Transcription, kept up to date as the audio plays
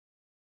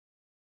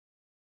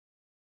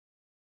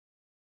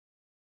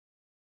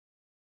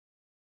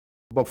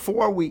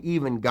Before we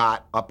even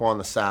got up on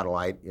the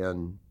satellite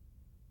in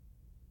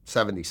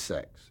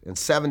 76, in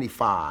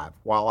 75,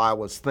 while I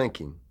was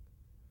planning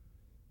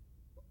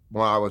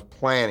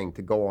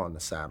to go on the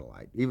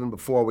satellite, even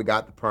before we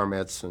got the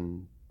permits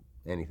and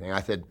anything,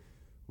 I said,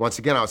 once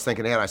again, I was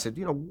thinking ahead. I said,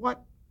 you know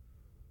what?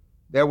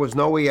 There was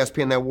no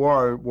ESPN. There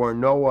were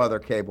no other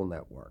cable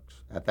networks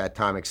at that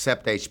time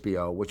except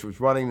HBO, which was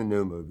running the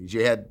new movies.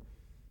 You had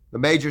the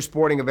major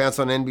sporting events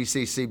on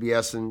NBC,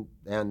 CBS, and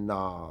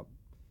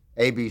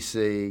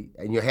ABC,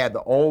 and you had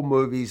the old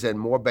movies and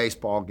more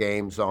baseball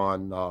games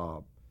on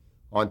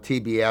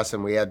TBS,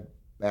 and we had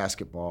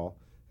basketball.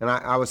 And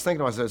I was thinking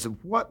to myself, I said,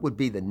 what would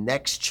be the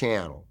next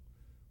channel?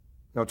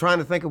 Trying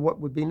to think of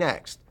what would be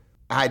next.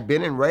 I'd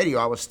been in radio.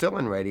 I was still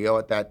in radio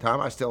at that time.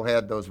 I still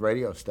had those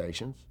radio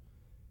stations.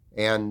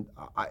 And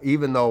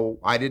even though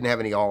I didn't have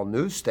any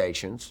all-news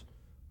stations,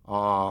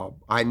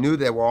 I knew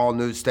there were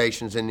all-news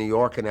stations in New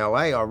York and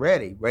L.A.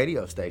 already,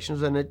 radio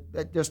stations, and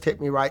it just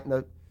hit me right in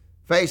the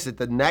face that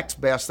the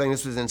next best thing,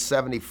 this was in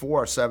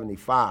 74 or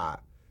 75,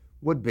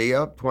 would be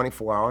a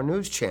 24-hour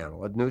news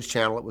channel, a news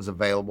channel that was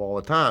available all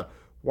the time.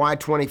 Why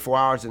 24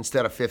 hours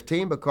instead of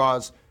 15?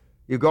 Because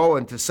you go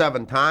into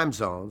 7 time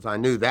zones. I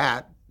knew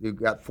that. You've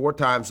got 4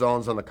 time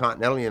zones on the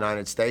continental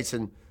United States,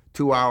 and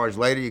 2 hours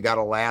later, you got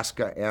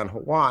Alaska and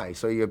Hawaii.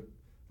 So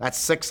that's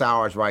 6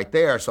 hours right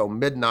there. So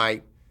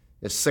midnight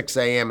is 6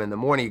 a.m. in the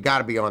morning. You got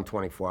to be on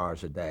 24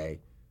 hours a day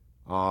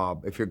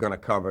if you're going to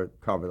cover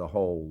the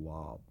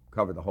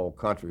whole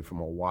country from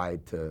Hawaii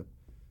to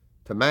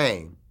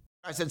Maine.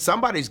 I said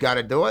somebody's got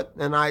to do it,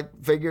 and I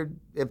figured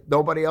if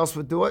nobody else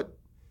would do it,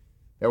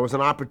 there was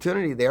an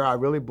opportunity there. I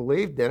really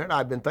believed in it.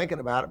 I'd been thinking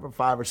about it for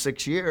 5 or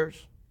 6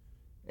 years,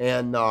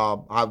 and I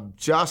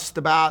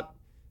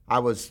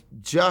was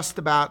just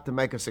about to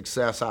make a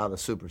success out of the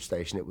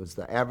Superstation. It was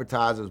the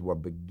advertisers were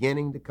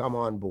beginning to come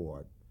on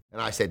board.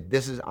 And I said,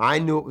 I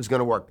knew it was going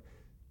to work.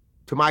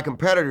 To my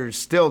competitors,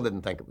 still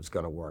didn't think it was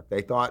going to work.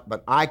 They thought,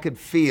 but I could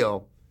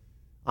feel,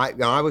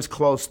 I was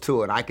close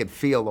to it. I could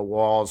feel the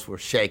walls were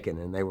shaking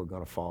and they were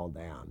going to fall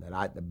down. That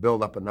I had to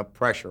build up enough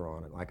pressure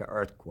on it, like an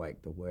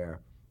earthquake, to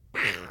where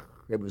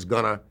it was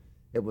gonna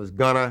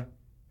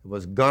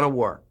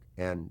work.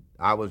 And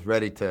I was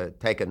ready to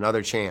take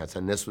another chance.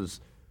 And this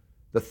was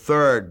the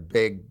third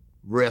big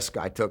risk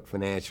I took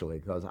financially,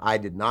 because I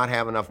did not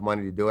have enough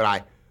money to do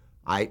it.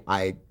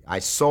 I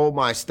sold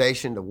my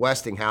station to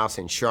Westinghouse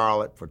in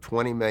Charlotte for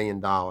 $20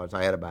 million.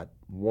 I had about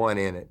 1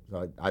 in it,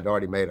 so I'd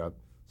already made a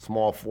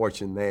small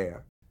fortune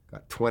there.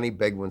 Got 20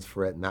 big ones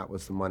for it, and that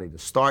was the money to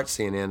start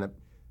CNN.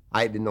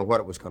 I didn't know what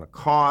it was going to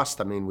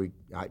cost. I mean,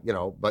 I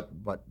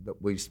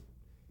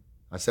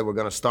said we're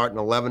going to start in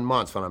 11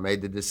 months when I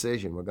made the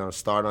decision. We're going to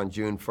start on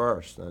June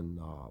 1st, and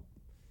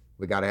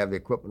we got to have the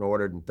equipment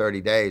ordered in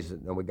 30 days,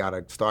 and then we got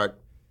to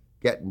start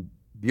getting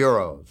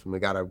bureaus, and we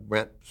got to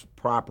rent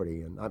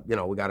property, and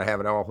we got to have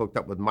it all hooked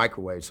up with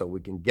microwaves so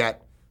we can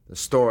get the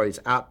stories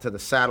out to the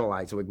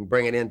satellite, so we can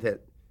bring it into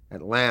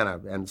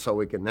Atlanta, and so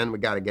we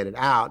got to get it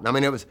out. And I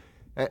mean, it was,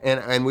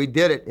 and we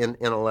did it in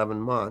 11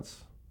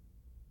 months.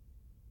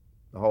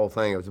 The whole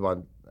thing, it was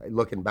about,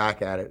 looking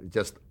back at it, it's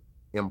just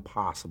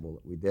impossible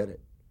that we did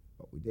it,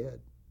 but we did.